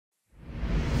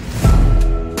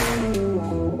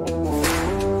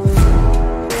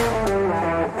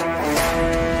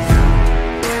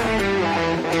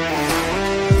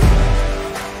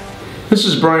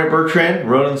This is Brian Bertrand,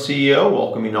 Ronin CEO,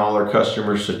 welcoming all our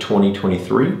customers to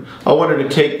 2023. I wanted to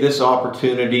take this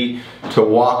opportunity to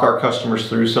walk our customers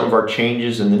through some of our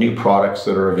changes and the new products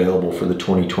that are available for the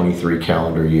 2023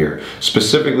 calendar year,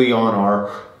 specifically on our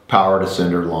powered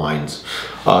ascender lines.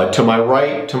 To my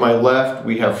right, to my left,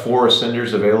 we have 4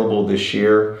 ascenders available this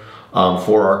year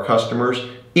for our customers.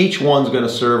 Each one's going to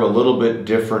serve a little bit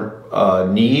different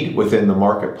need within the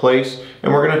marketplace,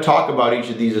 and we're going to talk about each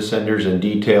of these ascenders in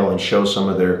detail and show some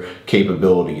of their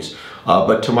capabilities.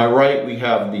 But to my right, we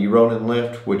have the Ronin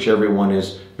Lift, which everyone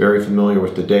is very familiar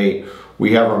with to date.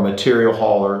 We have our material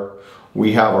hauler.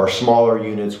 We have our smaller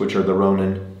units, which are the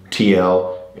Ronin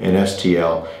TL and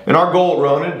STL. And our goal at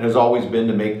Ronin has always been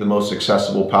to make the most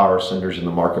accessible power ascenders in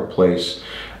the marketplace.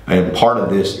 And part of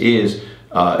this is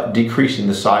decreasing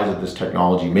the size of this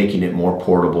technology, making it more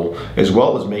portable, as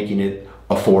well as making it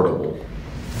affordable.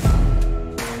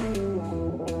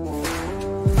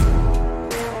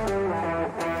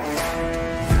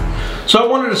 So I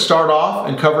wanted to start off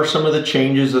and cover some of the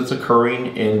changes that's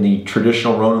occurring in the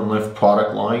traditional Ronin Lift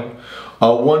product line.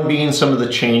 One being some of the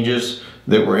changes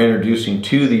that we're introducing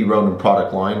to the Ronin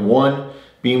product line. One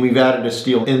being we've added a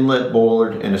steel inlet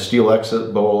bollard and a steel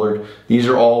exit bollard. These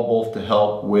are all both to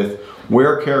help with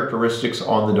wear characteristics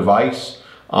on the device,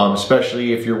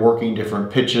 especially if you're working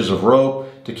different pitches of rope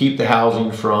to keep the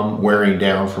housing from wearing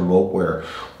down from rope wear.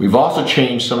 We've also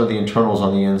changed some of the internals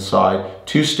on the inside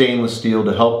to stainless steel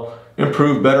to help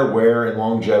improve better wear and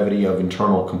longevity of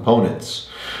internal components.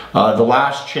 The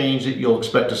last change that you'll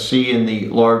expect to see in the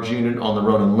large unit on the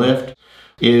Ronin Lift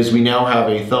is we now have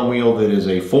a thumb wheel that is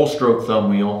a full stroke thumb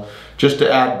wheel, just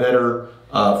to add better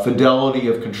fidelity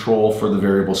of control for the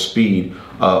variable speed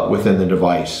within the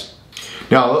device.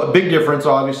 Now, a big difference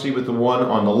obviously with the one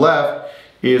on the left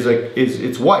is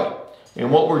it's white. And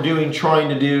what we're trying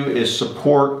to do is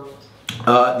support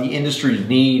the industry's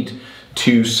need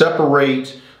to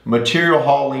separate material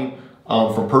hauling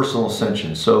from personal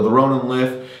ascension. So the Ronin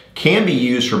Lift can be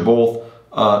used for both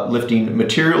lifting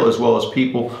material as well as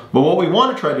people, but what we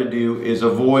want to try to do is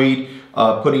avoid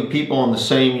putting people on the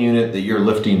same unit that you're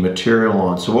lifting material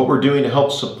on. So what we're doing to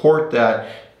help support that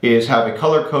is have a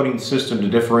color coding system to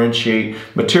differentiate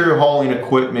material hauling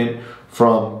equipment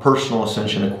from personal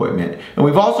ascension equipment. And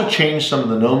we've also changed some of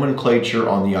the nomenclature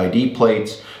on the ID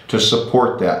plates to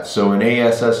support that. So an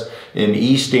ASS and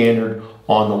E standard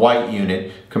on the white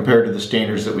unit compared to the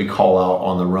standards that we call out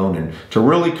on the Ronin, to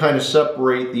really kind of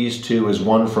separate these two as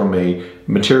one from a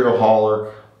material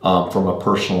hauler from a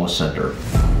personal ascender.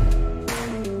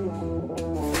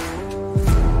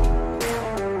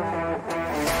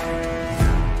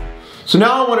 So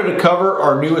now I wanted to cover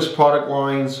our newest product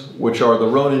lines, which are the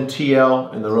Ronin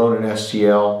TL and the Ronin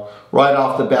STL. Right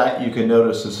off the bat, you can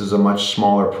notice this is a much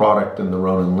smaller product than the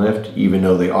Ronin Lift, even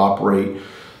though they operate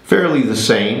fairly the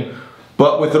same.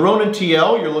 But with the Ronin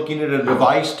TL, you're looking at a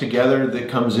device together that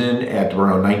comes in at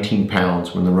around 19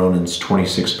 pounds when the Ronin's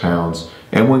 26 pounds.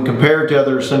 And when compared to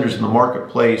other ascenders in the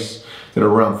marketplace that are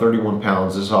around 31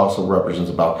 pounds, this also represents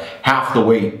about half the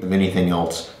weight of anything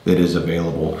else that is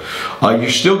available. You're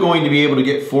still going to be able to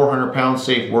get 400 pounds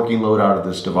safe working load out of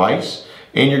this device,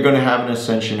 and you're going to have an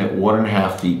ascension at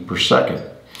 1.5 feet per second.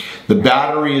 The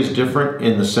battery is different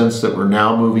in the sense that we're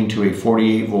now moving to a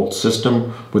 48 volt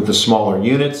system with the smaller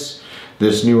units.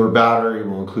 This newer battery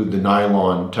will include the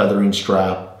nylon tethering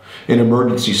strap, an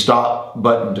emergency stop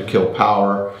button to kill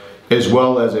power, as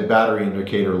well as a battery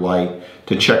indicator light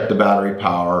to check the battery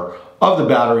power of the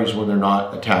batteries when they're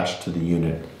not attached to the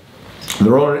unit. The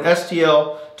Ronin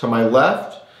STL to my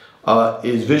left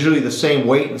is visually the same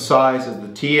weight and size as the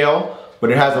TL, but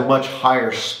it has a much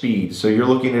higher speed. So you're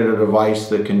looking at a device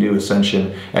that can do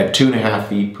ascension at 2.5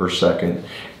 feet per second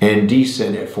and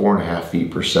descent at 4.5 feet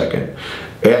per second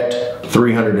at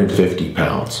 350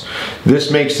 pounds. This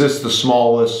makes this the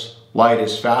smallest,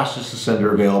 lightest, fastest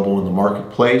ascender available in the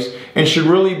marketplace, and should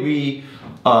really be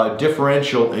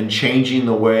differential in changing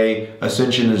the way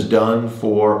ascension is done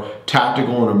for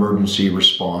tactical and emergency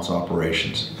response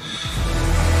operations.